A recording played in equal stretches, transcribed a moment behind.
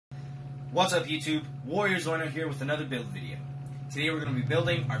What's up YouTube? Warrior Zoiner here with another build video. Today we're going to be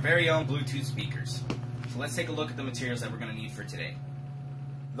building our very own Bluetooth speakers. So let's take a look at the materials that we're going to need for today.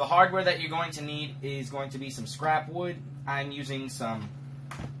 The hardware that you're going to need is going to be some scrap wood. I'm using some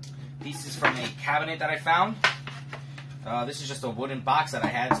pieces from a cabinet that I found. This is just a wooden box that I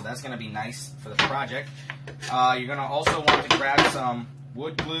had, so that's going to be nice for the project. You're going to also want to grab some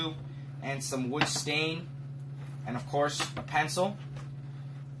wood glue and some wood stain, and of course a pencil.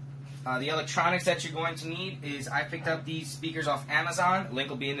 The electronics that you're going to need is, I picked up these speakers off Amazon. Link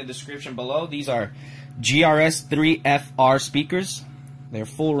will be in the description below. These are GRS3FR speakers. They're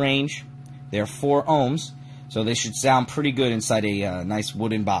full range. They're 4 ohms, so they should sound pretty good inside a nice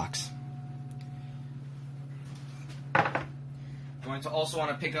wooden box. Going to also want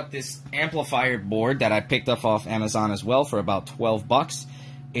to pick up this amplifier board that I picked up off Amazon as well for about 12 bucks.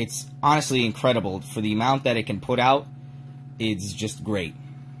 It's honestly incredible. For the amount that it can put out, it's just great.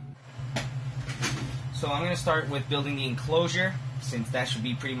 So I'm going to start with building the enclosure, since that should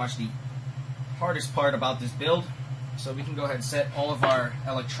be pretty much the hardest part about this build. So we can go ahead and set all of our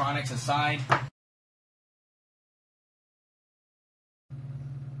electronics aside.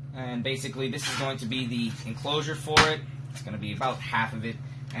 And basically this is going to be the enclosure for it. It's going to be about half of it.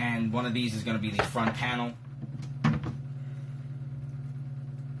 And one of these is going to be the front panel.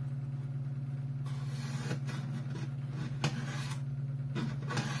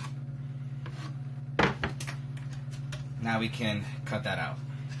 Now we can cut that out.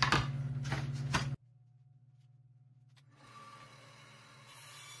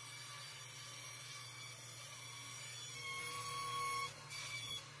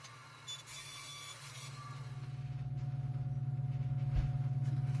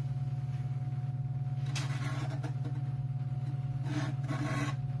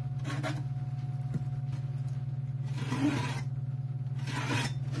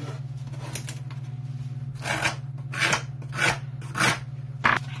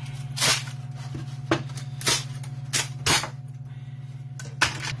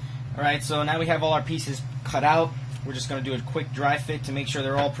 Alright, so now we have all our pieces cut out. We're just going to do a quick dry fit to make sure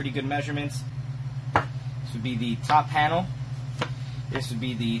they're all pretty good measurements. This would be the top panel. This would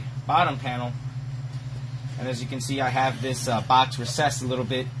be the bottom panel. And as you can see, I have this box recessed a little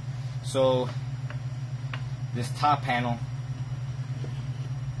bit. So this top panel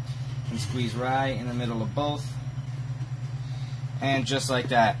can squeeze right in the middle of both. And just like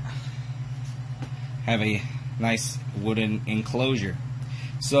that, have a nice wooden enclosure.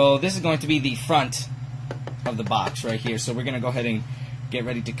 So this is going to be the front of the box right here. So we're going to go ahead and get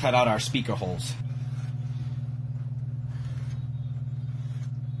ready to cut out our speaker holes.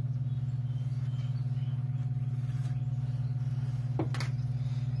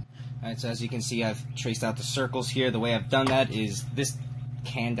 Alright, so as you can see, I've traced out the circles here. The way I've done that is this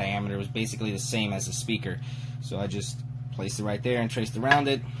can diameter was basically the same as the speaker. So I just placed it right there and traced around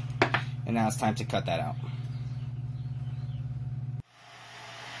it. And now it's time to cut that out.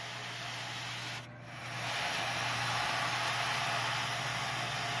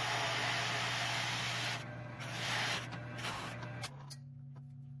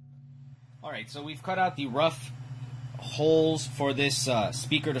 Alright, so we've cut out the rough holes for this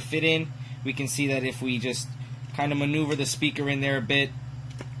speaker to fit in. We can see that if we just kind of maneuver the speaker in there a bit,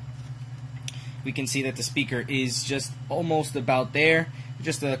 we can see that the speaker is just almost about there.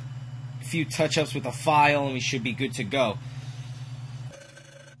 Just a few touch-ups with a file and we should be good to go.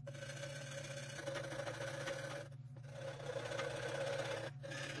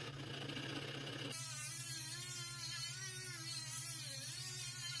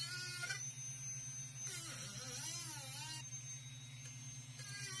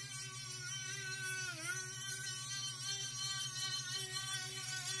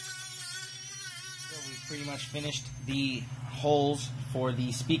 We've pretty much finished the holes for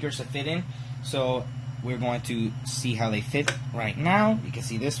the speakers to fit in, so we're going to see how they fit right now. You can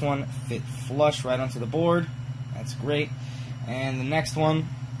see this one fit flush right onto the board. That's great. And the next one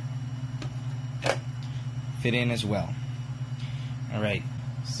fit in as well. Alright,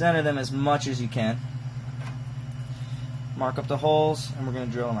 center them as much as you can. Mark up the holes and we're going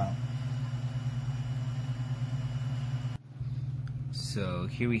to drill them out. So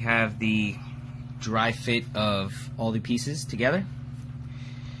here we have the dry fit of all the pieces together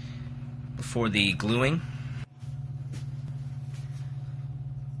before the gluing.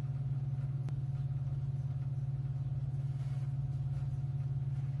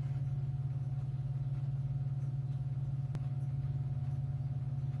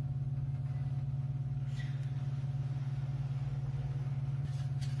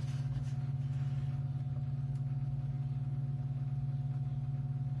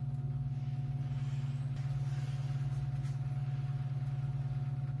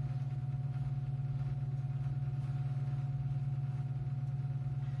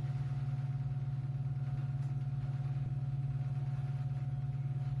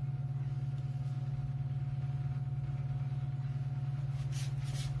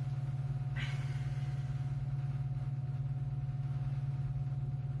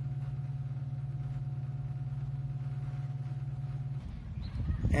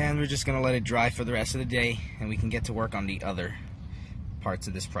 And we're just going to let it dry for the rest of the day, and we can get to work on the other parts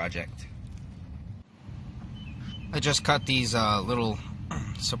of this project. I just cut these little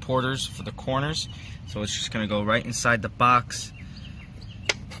supporters for the corners, so it's just going to go right inside the box,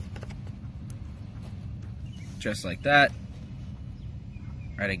 just like that,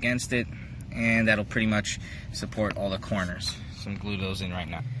 right against it, and that'll pretty much support all the corners. So I'm glue those in right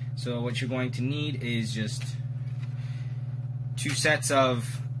now. So what you're going to need is just 2 sets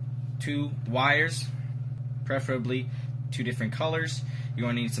of 2 wires, preferably 2 different colors. You're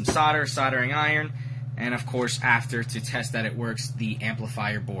going to need some solder, soldering iron, and of course, after, to test that it works, the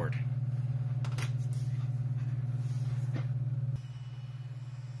amplifier board.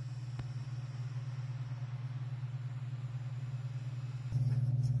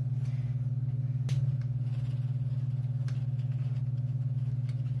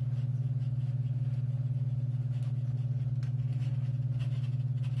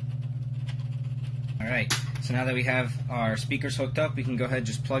 Alright, so now that we have our speakers hooked up, we can go ahead and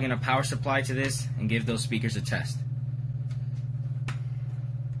just plug in a power supply to this and give those speakers a test.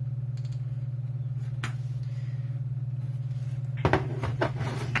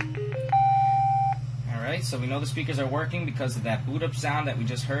 Alright, so we know the speakers are working because of that boot up sound that we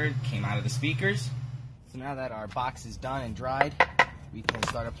just heard came out of the speakers. So now that our box is done and dried, we can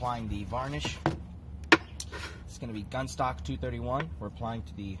start applying the varnish. It's going to be Gunstock 231. We're applying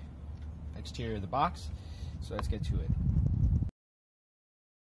to the exterior of the box, so let's get to it.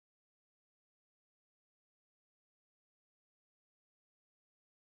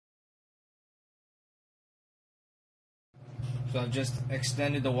 So I've just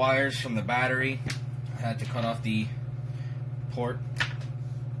extended the wires from the battery. I had to cut off the port,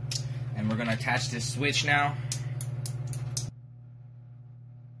 and we're going to attach this switch now.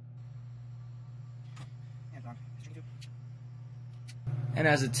 And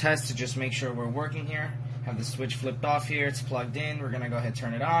as a test to just make sure we're working here, have the switch flipped off here, it's plugged in, we're going to go ahead and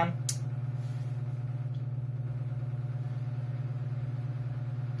turn it on.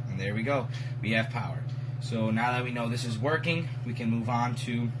 And there we go, we have power. So now that we know this is working, we can move on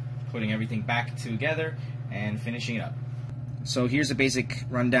to putting everything back together and finishing it up. So here's a basic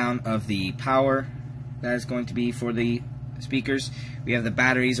rundown of the power that is going to be for the speakers. We have the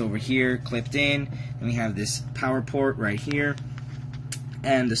batteries over here clipped in, and we have this power port right here,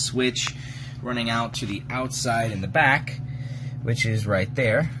 and the switch running out to the outside in the back, which is right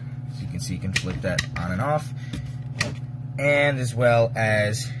there. So you can see you can flip that on and off. And as well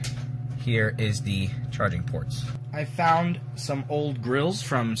as here is the charging ports. I found some old grills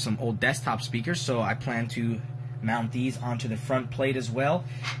from some old desktop speakers, so I plan to mount these onto the front plate as well.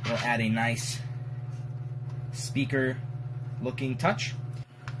 It'll add a nice speaker looking touch.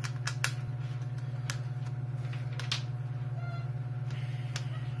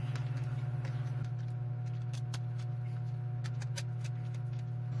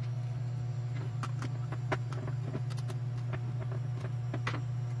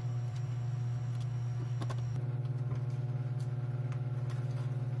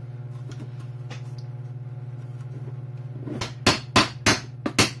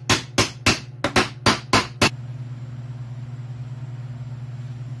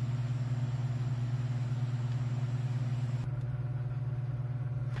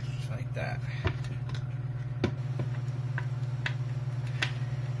 Like that.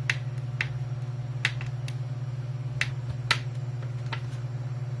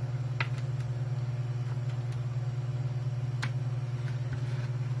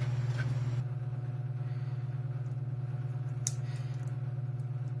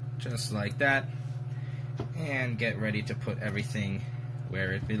 Just like that, and get ready to put everything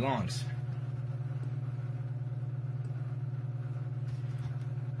where it belongs.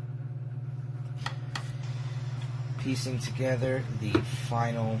 Piecing together the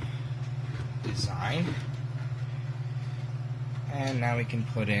final design, and now we can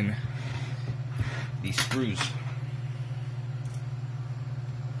put in the screws.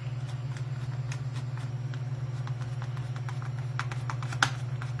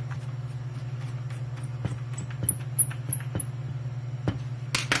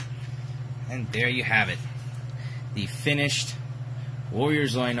 And there you have it, the finished Warrior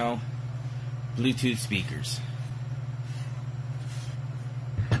Zoino Bluetooth speakers.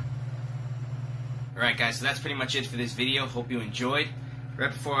 Alright guys, so that's pretty much it for this video. Hope you enjoyed.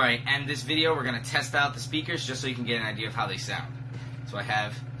 Right before I end this video, we're going to test out the speakers just so you can get an idea of how they sound. So I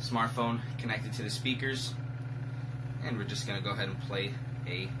have a smartphone connected to the speakers, and we're just going to go ahead and play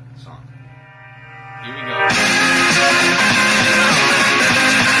a song. Here we go.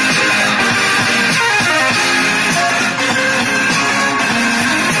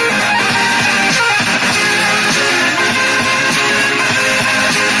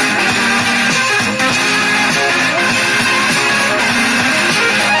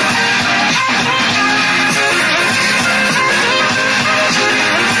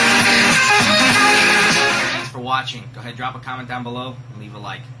 watching. Go ahead, drop a comment down below, and leave a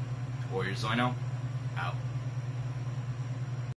like. Warrior Zoino, out.